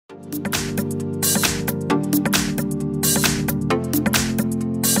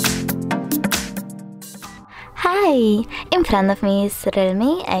Hi! In front of me is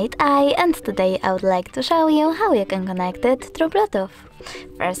REALME 8i, and today I would like to show you how you can connect it through Bluetooth.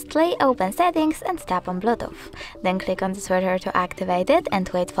 Firstly, open Settings and tap on Bluetooth. Then click on the switcher to activate it and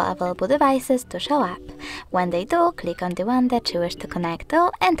wait for available devices to show up. When they do, click on the one that you wish to connect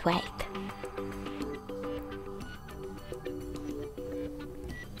to and wait.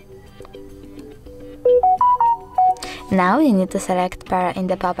 Now you need to select Pair in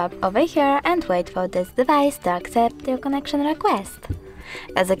the pop-up over here and wait for this device to accept your connection request.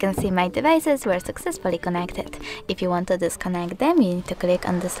 As you can see, my devices were successfully connected. If you want to disconnect them, you need to click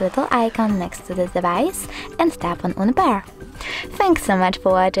on this little icon next to the device and tap on Unpair. Thanks so much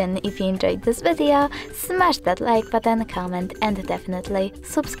for watching. If you enjoyed this video, smash that like button, comment and definitely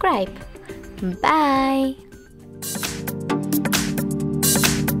subscribe. Bye!